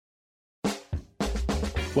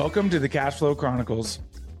Welcome to the Cash Flow Chronicles.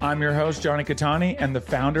 I'm your host, Johnny Catani, and the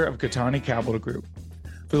founder of Catani Capital Group.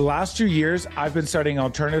 For the last 2 years, I've been studying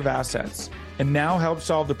alternative assets and now help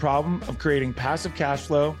solve the problem of creating passive cash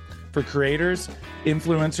flow for creators,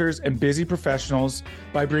 influencers, and busy professionals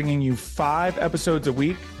by bringing you 5 episodes a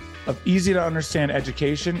week of easy to understand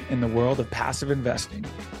education in the world of passive investing.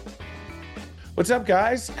 What's up,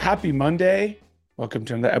 guys? Happy Monday. Welcome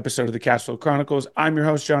to another episode of the Cash Flow Chronicles. I'm your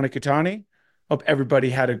host, Johnny Catani. Hope everybody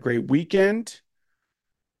had a great weekend.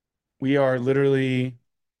 We are literally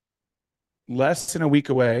less than a week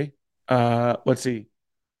away. A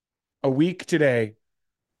week today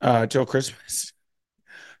till Christmas.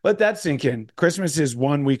 Let that sink in. Christmas is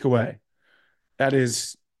 1 week away. That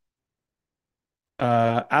is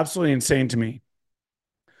absolutely insane to me.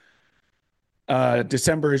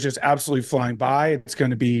 December is just absolutely flying by. It's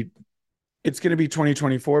going to be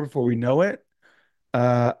 2024 before we know it.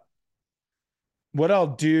 What I'll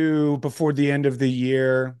do before the end of the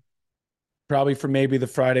year, probably for maybe the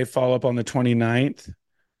Friday follow-up on the 29th,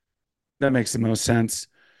 that makes the most sense,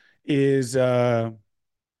 is a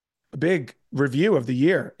big review of the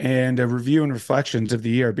year and a review and reflections of the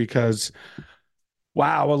year because,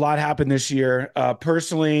 wow, a lot happened this year.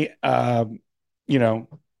 Personally,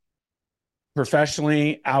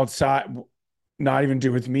 professionally, outside, not even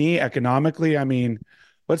do with me, economically. I mean,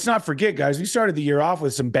 let's not forget, guys, we started the year off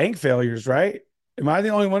with some bank failures, right? Am I the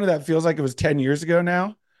only one that feels like it was 10 years ago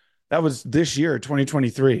now? That was this year,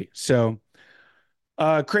 2023. So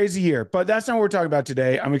crazy year, but that's not what we're talking about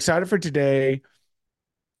today. I'm excited for today.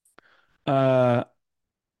 We're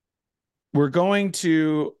going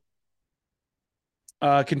to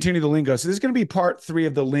continue the lingo. So this is going to be part 3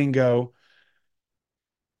 of the lingo.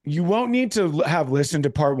 You won't need to have listened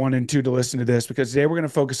to part 1 and 2 to listen to this because today we're going to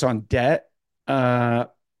focus on debt. And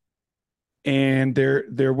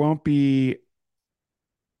there won't be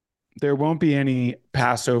any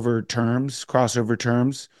crossover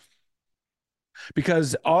terms,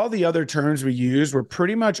 because all the other terms we use were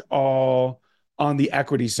pretty much all on the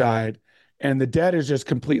equity side, and the debt is just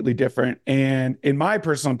completely different. And in my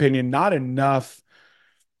personal opinion, not enough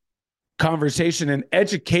conversation and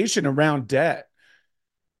education around debt.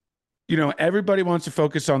 Everybody wants to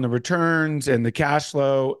focus on the returns and the cash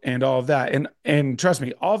flow and all of that. And trust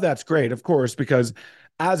me, all of that's great, of course, because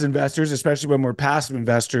as investors, especially when we're passive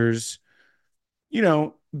investors,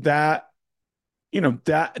 that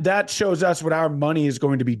shows us what our money is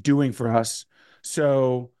going to be doing for us.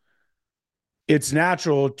 So it's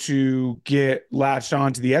natural to get latched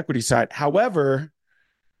onto the equity side. However,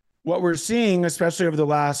 what we're seeing, especially over the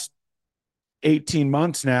last 18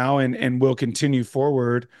 months now, and will continue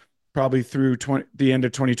forward probably through the end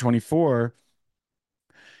of 2024,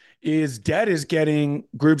 is debt is getting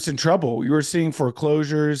groups in trouble. You're seeing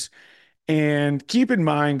foreclosures. And keep in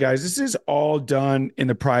mind, guys, this is all done in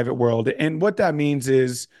the private world. And what that means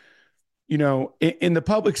is, in the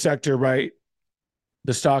public sector, right,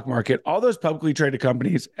 the stock market, all those publicly traded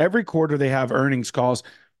companies, every quarter they have earnings calls,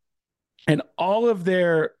 and all of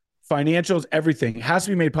their financials, everything has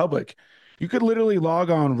to be made public. You could literally log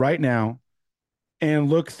on right now and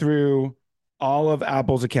look through all of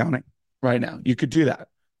Apple's accounting right now. You could do that.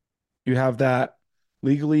 You have that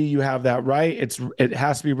legally. You have that right. It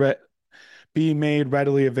has to be made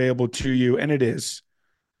readily available to you, and it is.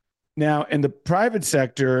 Now, in the private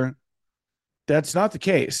sector, that's not the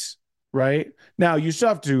case, right? Now, you still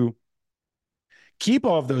have to keep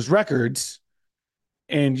all of those records,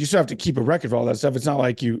 and you still have to keep a record of all that stuff. It's not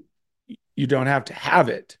like you don't have to have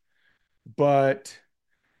it, but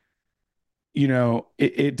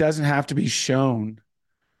it doesn't have to be shown,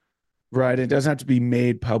 right? It doesn't have to be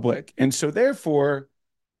made public. And so therefore,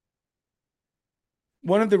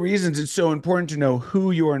 one of the reasons it's so important to know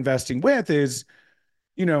who you're investing with is,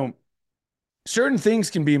 certain things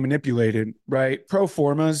can be manipulated, right? Pro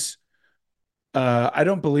formas. I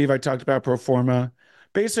don't believe I talked about pro forma.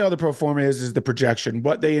 Basically, all the pro forma is the projection,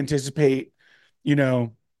 what they anticipate,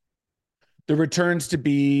 the returns to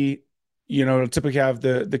be. It'll typically have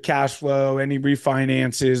the cash flow, any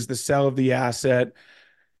refinances, the sell of the asset.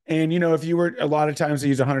 And, if you were, a lot of times they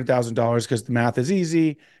use $100,000 because the math is easy.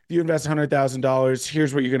 If you invest $100,000,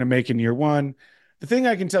 here's what you're going to make in year 1. The thing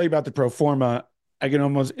I can tell you about the pro forma, the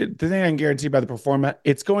thing I can guarantee about the pro forma,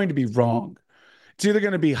 it's going to be wrong. It's either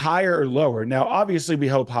going to be higher or lower. Now, obviously we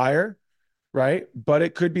hope higher, right? But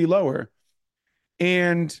it could be lower.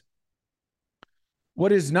 And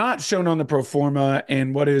what is not shown on the pro forma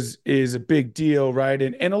and what is a big deal, right?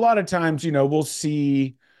 And a lot of times, we'll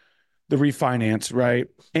see the refinance, right?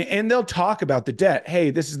 And they'll talk about the debt.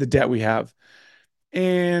 Hey, this is the debt we have.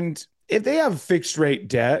 And if they have fixed rate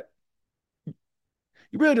debt,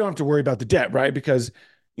 you really don't have to worry about the debt, right? Because,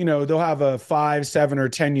 they'll have a 5, 7, or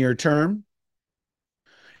 10-year term.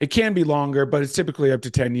 It can be longer, but it's typically up to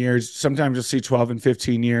 10 years. Sometimes you'll see 12 and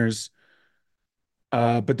 15 years.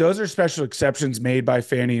 But those are special exceptions made by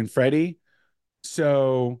Fannie and Freddie.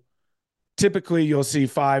 So typically you'll see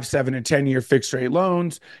 5, 7, and 10-year fixed rate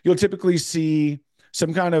loans. You'll typically see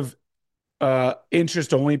some kind of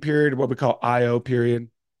interest only period, what we call IO period,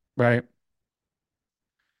 right?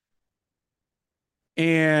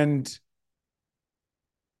 And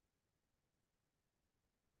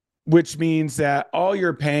which means that all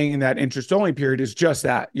you're paying in that interest only period is just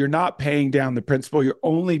that. You're not paying down the principal, you're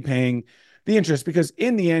only paying the interest, because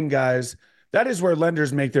in the end, guys, that is where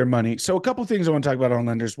lenders make their money. So a couple things I want to talk about on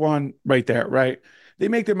lenders. One, right there, right? They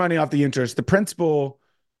make their money off the interest. The principal,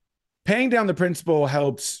 paying down the principal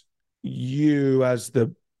helps you as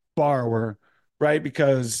the borrower, right?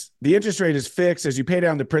 Because the interest rate is fixed. As you pay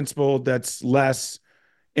down the principal, that's less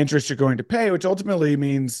interest you're going to pay, which ultimately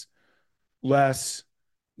means less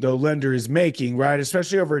the lender is making, right?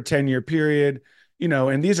 Especially over a 10-year period,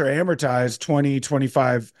 and these are amortized 20,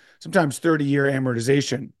 25, sometimes 30-year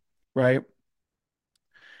amortization, right?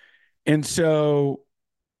 And so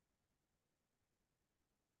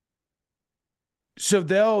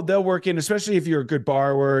they'll work in, especially if you're a good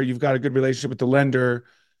borrower, you've got a good relationship with the lender.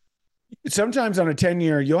 Sometimes on a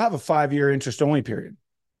 10-year, you'll have a 5-year interest only period.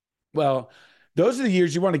 Well, those are the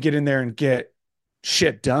years you want to get in there and get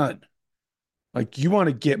shit done. Like, you want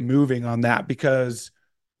to get moving on that, because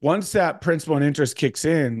once that principal and interest kicks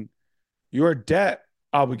in, your debt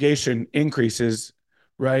obligation increases,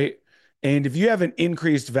 right? And if you have an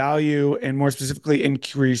increased value, and more specifically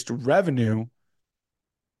increased revenue,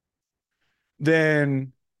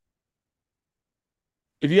 then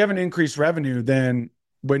if you have an increased revenue, then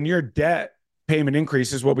when your debt payment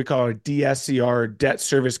increases, what we call a DSCR, debt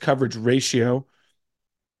service coverage ratio,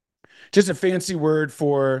 just a fancy word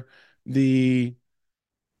for the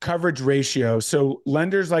coverage ratio. So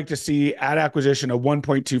lenders like to see at acquisition a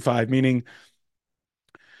 1.25, meaning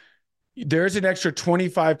there's an extra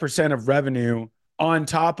 25% of revenue on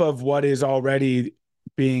top of what is already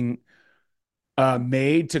being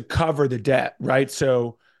made to cover the debt, right?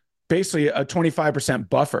 So basically a 25%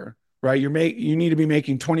 buffer, right? You need to be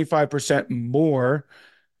making 25% more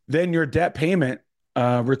than your debt payment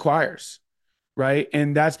requires, right?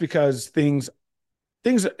 And that's because things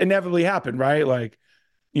inevitably happen, right? Like,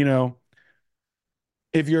 you know,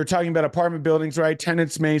 if you're talking about apartment buildings, right,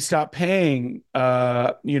 tenants may stop paying,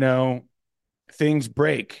 things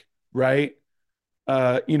break, right?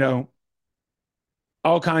 Uh, you know,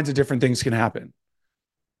 all kinds of different things can happen.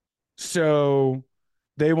 So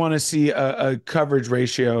they want to see a coverage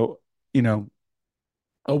ratio, you know,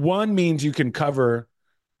 a one means you can cover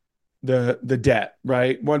the debt,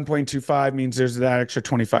 right? 1.25 means there's that extra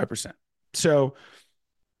 25%. So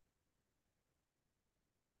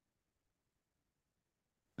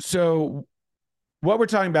so what we're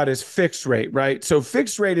talking about is fixed rate, right? So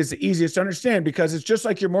fixed rate is the easiest to understand because it's just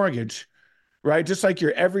like your mortgage, right? Just like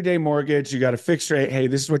your everyday mortgage, you got a fixed rate. Hey,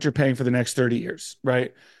 this is what you're paying for the next 30 years,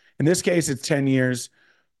 right? In this case, it's 10 years,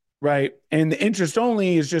 right? And the interest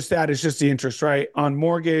only is just that. It's just the interest, right? On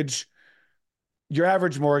mortgage, your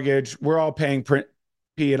average mortgage, we're all paying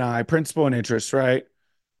P&I, principal and interest, right?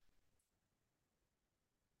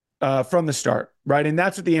 From the start, right? And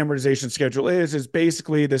that's what the amortization schedule is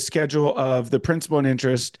basically the schedule of the principal and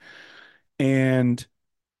interest. And,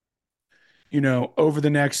 over the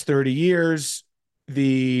next 30 years,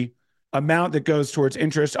 the amount that goes towards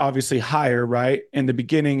interest, obviously higher, right? In the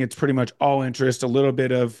beginning, it's pretty much all interest, a little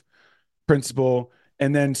bit of principal,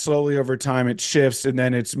 and then slowly over time it shifts, and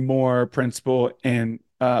then it's more principal and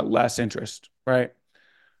less interest, right?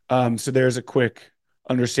 So there's a quick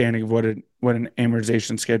understanding of what an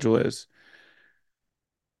amortization schedule is.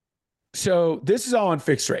 So this is all on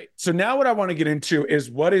fixed rate. So now what I want to get into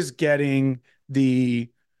is what is getting the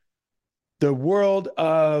world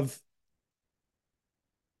of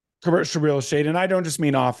commercial real estate, and I don't just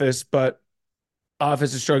mean office, but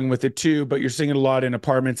office is struggling with it too, but you're seeing it a lot in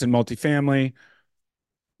apartments and multifamily.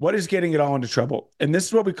 What is getting it all into trouble? And this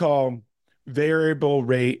is what we call variable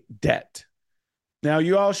rate debt. Now,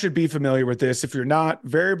 you all should be familiar with this. If you're not,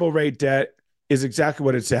 variable rate debt is exactly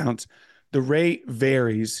what it sounds. The rate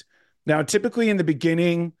varies. Now, typically in the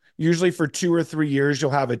beginning, usually for 2 or 3 years,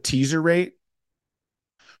 you'll have a teaser rate,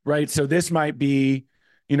 right? So this might be,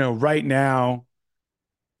 right now,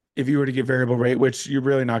 if you were to get variable rate, which you're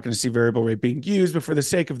really not going to see variable rate being used, but for the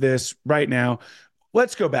sake of this right now,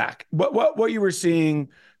 let's go back. What you were seeing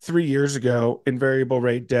 3 years ago in variable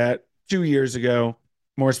rate debt, 2 years ago,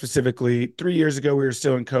 more specifically, 3 years ago, we were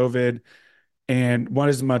still in COVID, and one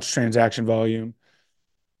is much transaction volume.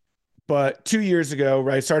 But 2 years ago,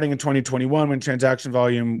 right, starting in 2021, when transaction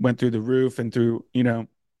volume went through the roof and through,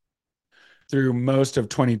 through most of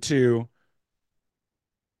 22,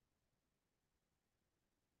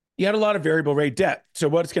 you had a lot of variable rate debt. So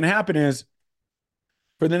what's going to happen is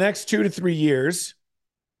for the next 2 to 3 years,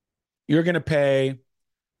 you're going to pay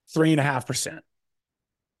 3.5%,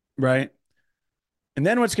 right? And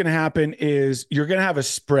then what's going to happen is you're going to have a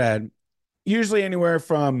spread, usually anywhere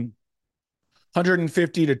from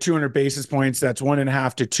 150 to 200 basis points. That's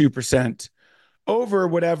 1.5 to 2% over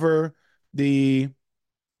whatever the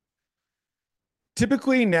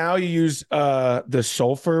typically now you use the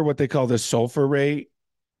sulfur, what they call the sulfur rate.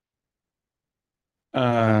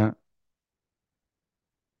 Uh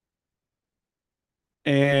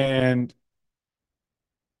and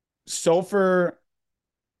sulfur,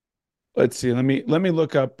 let's see, let me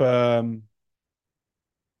look up let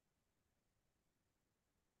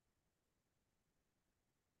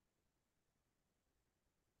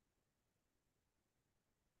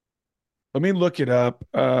me look it up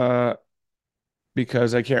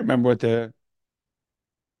because I can't remember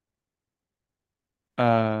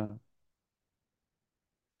uh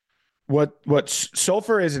what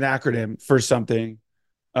sulfur is an acronym for something.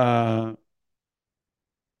 Uh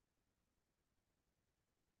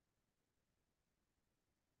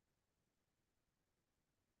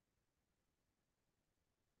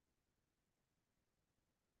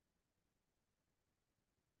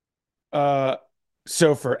uh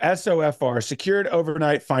so for SOFR, secured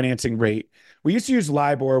overnight financing rate. We used to use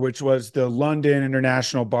LIBOR, which was the London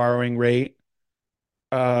International Borrowing Rate.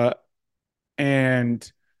 Uh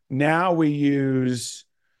and now we use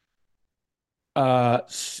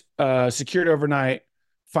secured overnight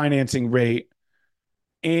financing rate.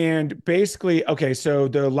 And basically, okay, so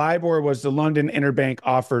the LIBOR was the London Interbank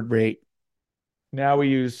Offered Rate. Now we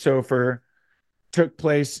use SOFR. Took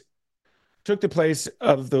place took the place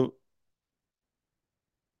of the.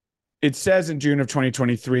 It says in June of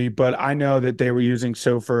 2023, but I know that they were using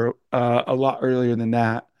SOFR a lot earlier than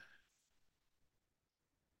that.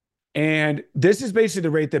 And this is basically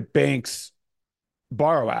the rate that banks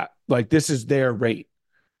borrow at. Like this is their rate,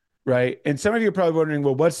 right? And some of you are probably wondering,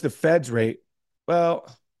 well, what's the Fed's rate? Well,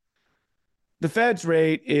 the Fed's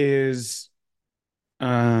rate is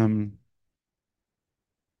um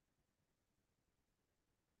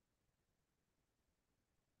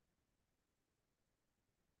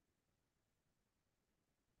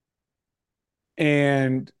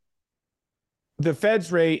and the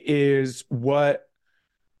Fed's rate is what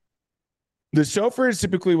the SOFR is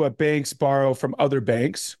typically what banks borrow from other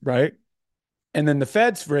banks, right? And then the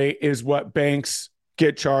Fed's rate is what banks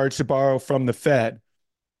get charged to borrow from the Fed.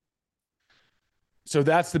 So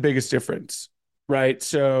that's the biggest difference, right?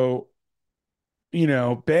 So,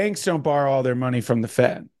 banks don't borrow all their money from the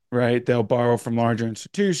Fed, right? They'll borrow from larger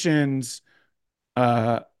institutions,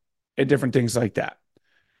 uh, and different things like that.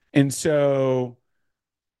 And so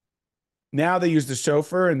now they use the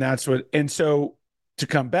SOFR, and and so to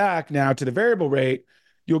come back now to the variable rate,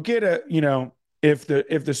 you'll get if the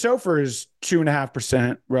SOFR is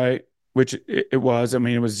 2.5%, right? Which it was. I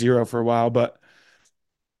mean, it was zero for a while, but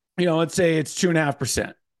let's say it's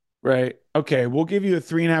 2.5%, right? Okay, we'll give you a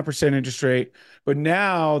 3.5% interest rate, but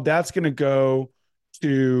now that's going to go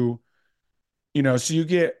to,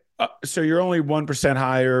 so so you're only 1%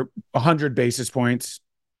 higher, 100 basis points.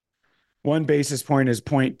 1 basis point is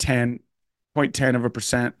 0.10 of a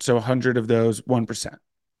percent. So 100 of those, 1%.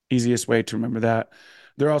 Easiest way to remember that.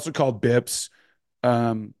 They're also called BIPs.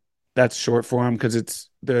 That's short for them because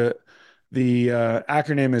it's the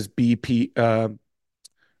acronym is BP,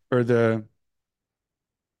 or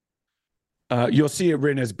you'll see it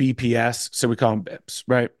written as BPS, so we call them BIPs,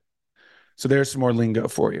 right? So there's some more lingo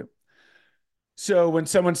for you. So when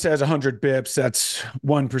someone says 100 BIPs, that's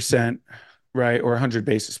 1%, right? Or 100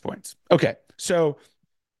 basis points. Okay, so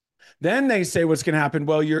then they say what's going to happen.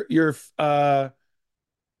 Well, you're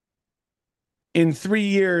in 3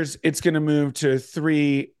 years, it's going to move to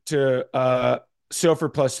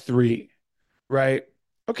SOFR plus 3, right?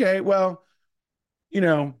 Okay, well, you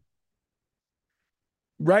know,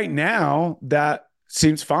 right now that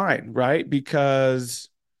seems fine, right? Because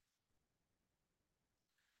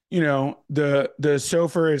the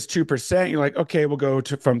SOFR is 2%. You're like, okay, we'll go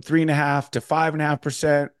from 3.5 to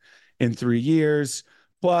 5.5% in 3 years.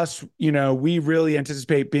 Plus, we really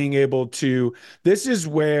anticipate being able to. This is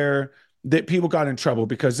where that people got in trouble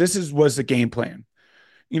because was the game plan.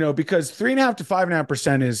 Because 3.5 to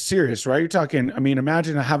 5.5% is serious, right? You're talking. I mean,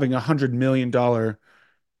 imagine having $100 million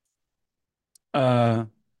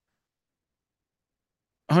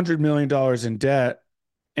 $100 million in debt,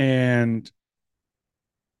 and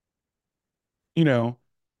you know,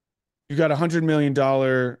 you got $100 million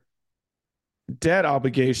debt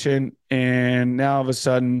obligation, and now all of a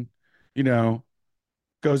sudden, you know,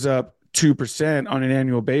 goes up 2% on an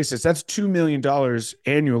annual basis. That's $2 million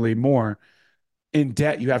annually more in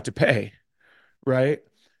debt you have to pay, right?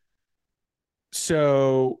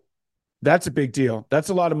 So that's a big deal. That's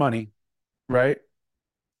a lot of money, right?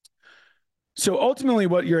 So ultimately,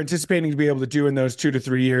 what you're anticipating to be able to do in those 2 to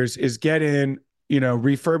 3 years is get in,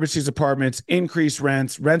 refurbish these apartments, increase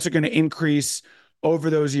rents. Rents are going to increase over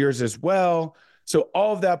those years as well. So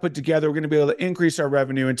all of that put together, we're going to be able to increase our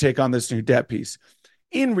revenue and take on this new debt piece.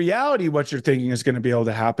 In reality, what you're thinking is going to be able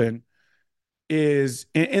to happen is,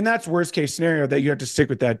 and that's worst case scenario, that you have to stick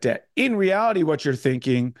with that debt. In reality, what you're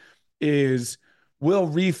thinking is we'll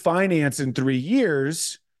refinance in 3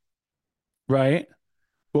 years, right?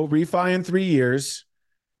 We'll refi in 3 years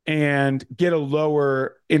and get a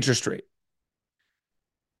lower interest rate.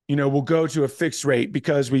 We'll go to a fixed rate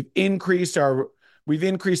because we've increased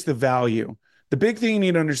the value. The big thing you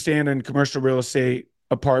need to understand in commercial real estate,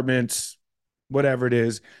 apartments, whatever it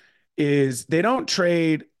is they don't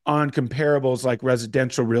trade on comparables like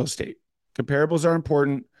residential real estate. Comparables are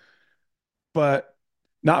important, but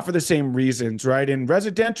not for the same reasons, right? In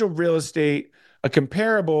residential real estate, a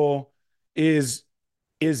comparable is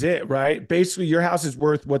it, right? Basically, your house is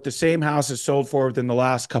worth what the same house has sold for within the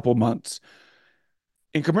last couple months.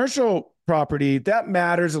 In commercial property, that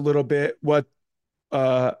matters a little bit,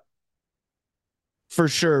 uh, for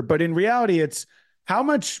sure. But in reality, it's how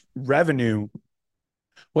much revenue,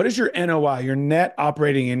 what is your NOI, your net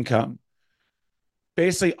operating income?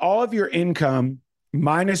 Basically, all of your income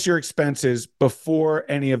minus your expenses before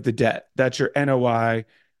any of the debt. That's your NOI.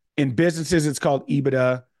 In businesses, it's called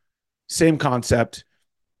EBITDA, same concept.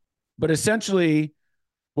 But essentially,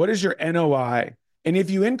 what is your NOI? And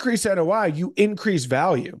if you increase NOI, you increase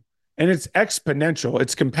value. And it's exponential.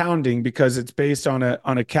 It's compounding because it's based on a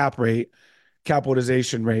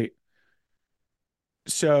capitalization rate.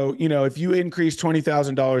 So, if you increase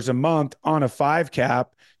 $20,000 a month on a 5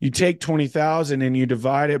 cap, you take 20,000 and you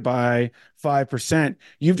divide it by 5%,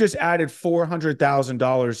 you've just added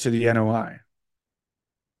 $400,000 to the NOI.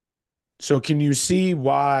 So can you see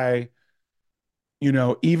why, even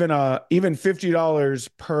 $50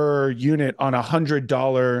 per unit on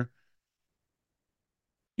 $100,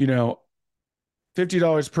 you know,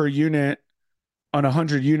 $50 per unit on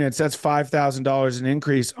 100 units, that's $5,000 an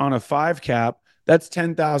increase on a 5 cap. That's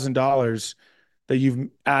 $10,000 that you've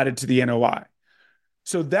added to the NOI.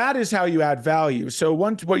 So that is how you add value. So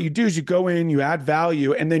what you do is you go in, you add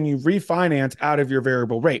value, and then you refinance out of your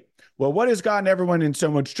variable rate. Well, what has gotten everyone in so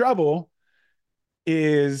much trouble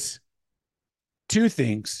is two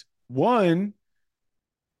things. One,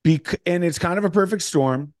 and it's kind of a perfect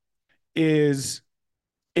storm, is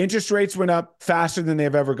interest rates went up faster than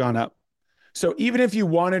they've ever gone up. So even if you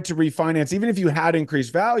wanted to refinance, even if you had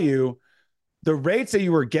increased value, the rates that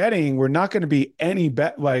you were getting were not going to be any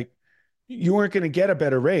better. Like, you weren't going to get a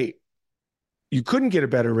better rate. You couldn't get a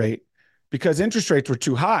better rate because interest rates were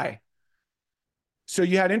too high. So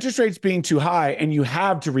you had interest rates being too high and you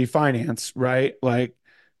have to refinance, right? Like,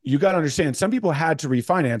 you got to understand, some people had to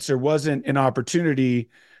refinance. There wasn't an opportunity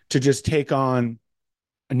to just take on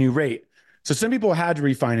a new rate. So some people had to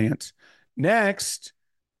refinance. Next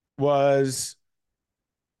was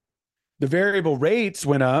the variable rates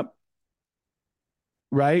went up,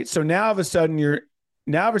 right? So now all of a sudden your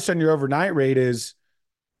overnight rate is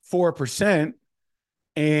 4%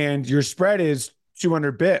 and your spread is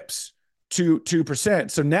 200 bips to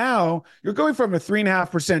 2%. So now you're going from a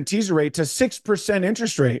 3.5% teaser rate to 6%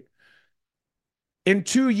 interest rate in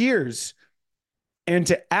 2 years. And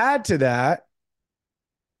to add to that,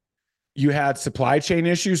 you had supply chain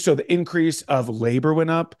issues. So the increase of labor went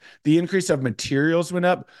up, the increase of materials went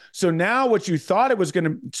up. So now what you thought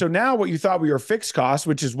were your fixed costs,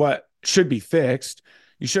 which is what should be fixed.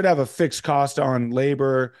 You should have a fixed cost on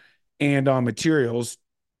labor and on materials,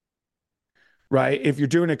 right? If you're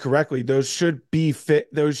doing it correctly, those should be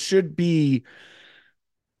pretty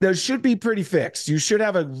fixed. You should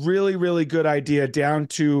have a really, really good idea down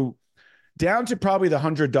to probably the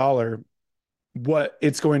 $100 what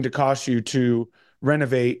it's going to cost you to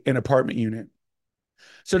renovate an apartment unit.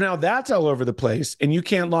 So now that's all over the place and you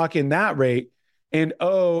can't lock in that rate, and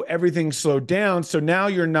everything slowed down. So now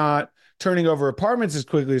you're not turning over apartments as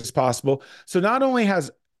quickly as possible. So not only has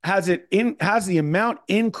the amount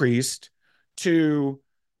increased to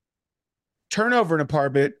turn over an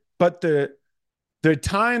apartment, but the The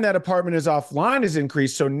time that apartment is offline has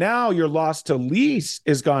increased. So now your loss to lease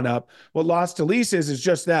has gone up. What loss to lease is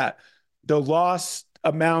just that, the lost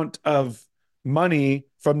amount of money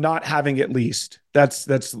from not having it leased. That's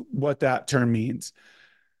what that term means.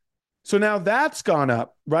 So now that's gone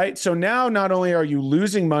up, right? So now not only are you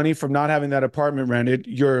losing money from not having that apartment rented,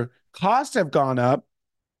 your costs have gone up.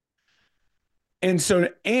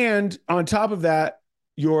 And on top of that,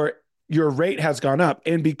 your your rate has gone up.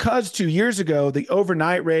 And because 2 years ago the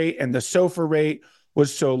overnight rate and the SOFR rate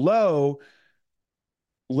was so low,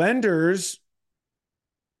 lenders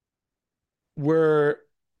were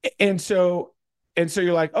and so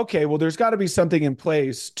you're like, okay, well, there's got to be something in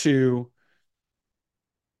place to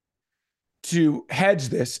hedge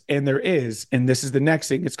this, and there is. And this is the next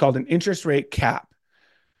thing. It's called an interest rate cap.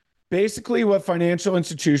 Basically, what financial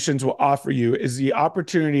institutions will offer you is the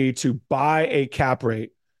opportunity to buy a cap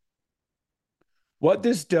rate. What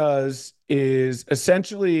this does is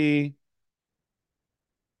essentially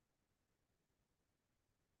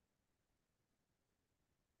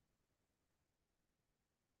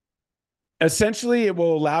it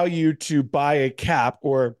will allow you to buy a cap,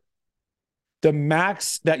 or the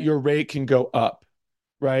max that your rate can go up,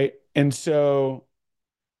 right? And so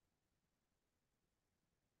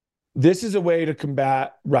this is a way to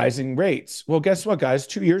combat rising rates. Well, guess what, guys?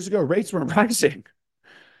 2 years ago, rates weren't rising,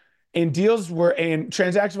 and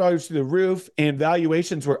transaction values through the roof, and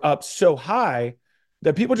valuations were up so high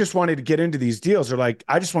that people just wanted to get into these deals. They're like,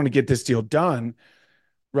 I just want to get this deal done,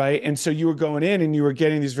 right? And so you were going in and you were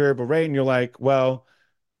getting these variable rate, and you're like, well,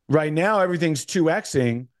 right now everything's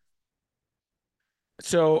 2xing.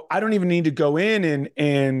 So I don't even need to go in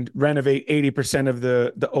and renovate 80% of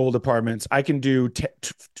the old apartments. I can do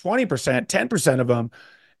 20%, 10% of them,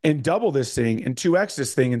 and double this thing and 2x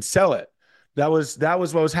this thing and sell it. That was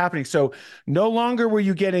what was happening. So no longer were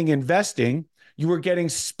you getting investing, you were getting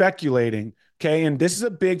speculating. Okay. And this is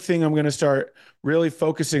a big thing I'm going to start really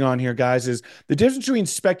focusing on here, guys, is the difference between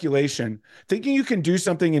speculation, thinking you can do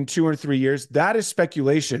something in 2 or 3 years. That is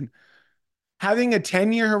speculation. Having a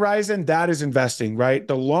 10-year horizon, that is investing, right?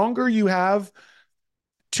 The longer you have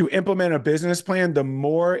to implement a business plan, the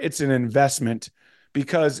more it's an investment,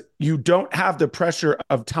 because you don't have the pressure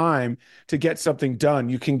of time to get something done.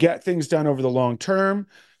 You can get things done over the long term,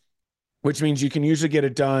 which means you can usually get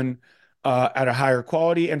it done at a higher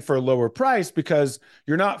quality and for a lower price, because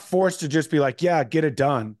you're not forced to just be like, yeah, get it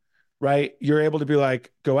done, right? You're able to be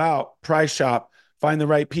like, go out, price shop, find the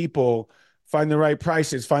right people, find the right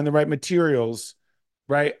prices, find the right materials,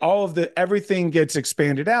 right? Everything gets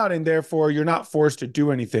expanded out, and therefore you're not forced to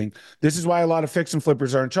do anything. This is why a lot of fix and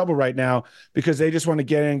flippers are in trouble right now, because they just want to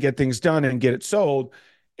get in, get things done, and get it sold.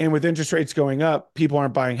 And with interest rates going up, people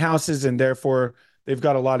aren't buying houses, and therefore they've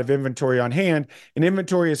got a lot of inventory on hand, and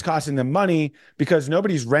inventory is costing them money because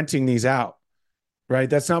nobody's renting these out, right?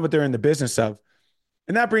 That's not what they're in the business of.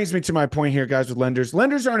 And that brings me to my point here, guys, with lenders.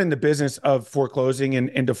 Lenders aren't in the business of foreclosing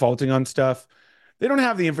and defaulting on stuff. They don't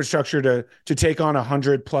have the infrastructure to take on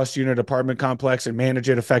 100+ unit apartment complex and manage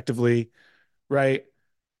it effectively, right?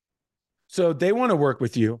 So they want to work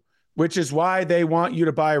with you, which is why they want you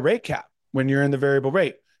to buy a rate cap when you're in the variable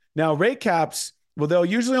rate. Now, rate caps, well, they'll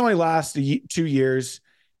usually only last 2 years.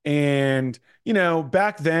 And,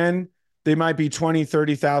 back then they might be $20,000,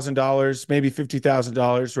 $30,000, maybe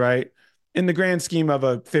 $50,000, right? In the grand scheme of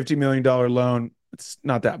a $50 million loan, it's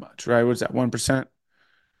not that much, right? What's that, 1%,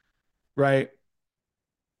 right?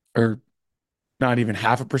 Or not even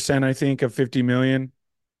 0.5%, I think, of 50 million.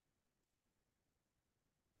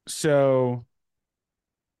 So,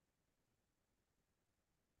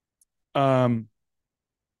 um,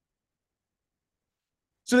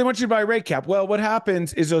 so they want you to buy a rate cap. Well, what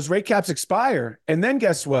happens is those rate caps expire, and then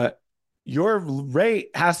guess what? Your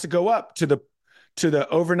rate has to go up to the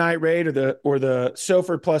overnight rate, or the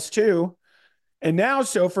SOFR +2. And now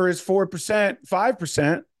SOFR is 4%,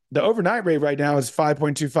 5%. The overnight rate right now is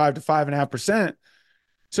 5.25 to 5.5%.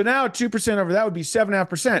 So now 2% over that would be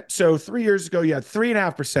 7.5%. So 3 years ago, you had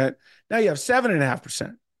 3.5%. Now you have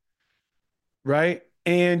 7.5%, right?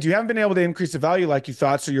 And you haven't been able to increase the value like you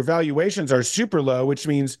thought. So your valuations are super low, which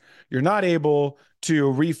means you're not able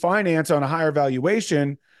to refinance on a higher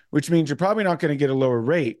valuation, which means you're probably not going to get a lower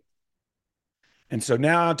rate. And so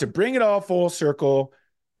now, to bring it all full circle,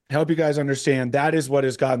 help you guys understand, that is what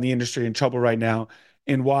has gotten the industry in trouble right now,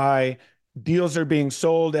 and why deals are being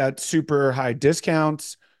sold at super high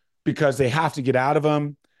discounts, because they have to get out of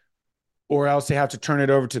them, or else they have to turn it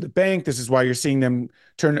over to the bank. This is why you're seeing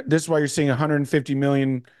this is why you're seeing 150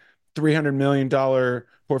 million, $300 million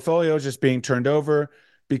portfolios just being turned over,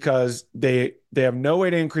 because they have no way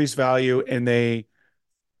to increase value, and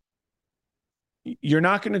you're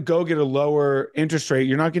not going to go get a lower interest rate.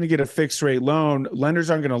 You're not going to get a fixed rate loan. Lenders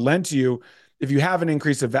aren't going to lend to you if you have an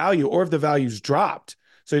increase of value or if the value's dropped.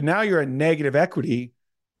 So now you're at negative equity.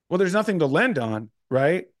 Well, there's nothing to lend on,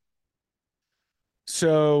 right?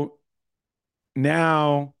 So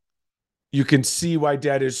now you can see why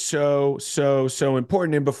debt is so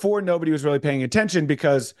important. And before, nobody was really paying attention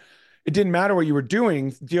because it didn't matter what you were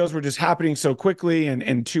doing. Deals were just happening so quickly and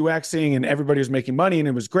 2Xing, and everybody was making money, and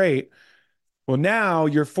it was great. Well, now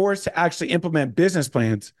you're forced to actually implement business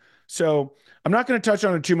plans. So I'm not going to touch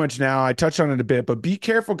on it too much now. I touched on it a bit, but be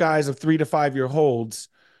careful, guys, of 3 to 5 year holds.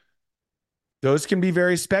 Those can be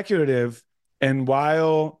very speculative. And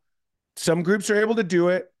while some groups are able to do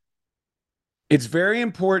it, it's very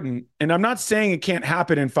important. And I'm not saying it can't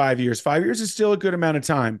happen in 5 years. 5 years is still a good amount of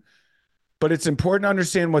time, but it's important to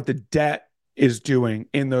understand what the debt is doing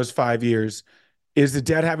in those 5 years. Is the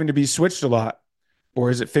debt having to be switched a lot,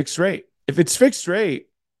 or is it fixed rate? If it's fixed rate,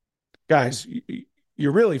 guys,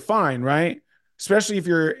 you're really fine, right? Especially if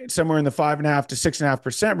you're somewhere in the 5.5 to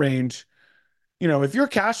 6.5% range. If you're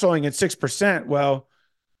cash flowing at 6%, well,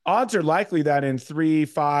 odds are likely that in 3,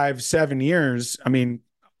 5, 7 years, I mean,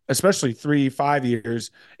 especially 3, 5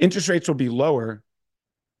 years, interest rates will be lower.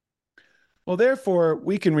 Well, therefore,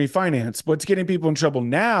 we can refinance. What's getting people in trouble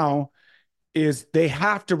now is they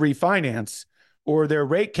have to refinance or their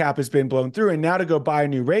rate cap has been blown through. And now to go buy a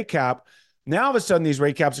new rate cap, now all of a sudden these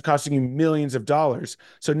rate caps are costing you millions of dollars.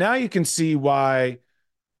 So now you can see why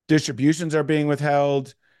distributions are being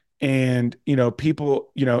withheld and,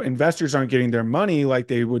 people, investors aren't getting their money like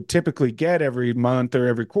they would typically get every month or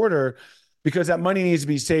every quarter because that money needs to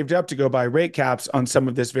be saved up to go buy rate caps on some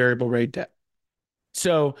of this variable rate debt.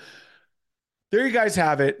 So there you guys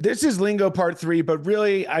have it. This is Lingo Part 3, but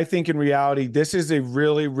really, I think in reality, this is a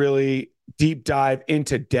really, really deep dive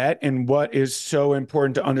into debt and what is so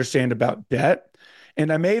important to understand about debt.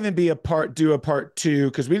 And I may even do a part 2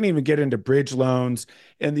 because we didn't even get into bridge loans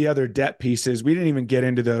and the other debt pieces. We didn't even get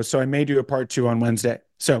into those. So I may do a part 2 on Wednesday.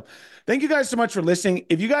 So thank you guys so much for listening.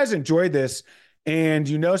 If you guys enjoyed this and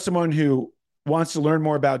you know someone who wants to learn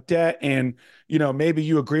more about debt and, maybe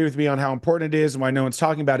you agree with me on how important it is and why no one's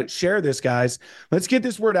talking about it, share this, guys. Let's get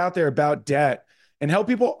this word out there about debt and help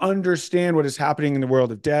people understand what is happening in the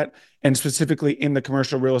world of debt and specifically in the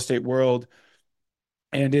commercial real estate world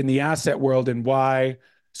and in the asset world and why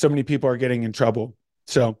so many people are getting in trouble.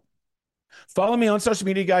 So follow me on social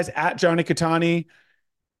media, guys, at Johnny Catani,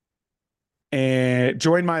 and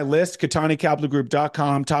join my list,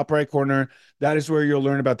 CataniCapitalGroup.com, top right corner. That is where you'll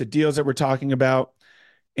learn about the deals that we're talking about.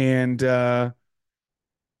 And I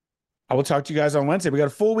will talk to you guys on Wednesday. We got a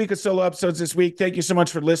full week of solo episodes this week. Thank you so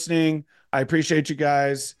much for listening. I appreciate you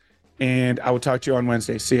guys. And I will talk to you on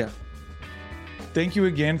Wednesday. See ya. Thank you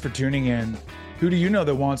again for tuning in. Who do you know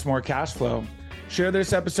that wants more cash flow? Share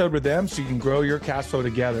this episode with them so you can grow your cash flow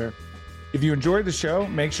together. If you enjoyed the show,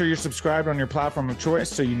 make sure you're subscribed on your platform of choice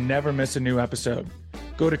so you never miss a new episode.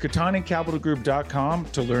 Go to CataniCapitalGroup.com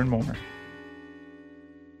to learn more.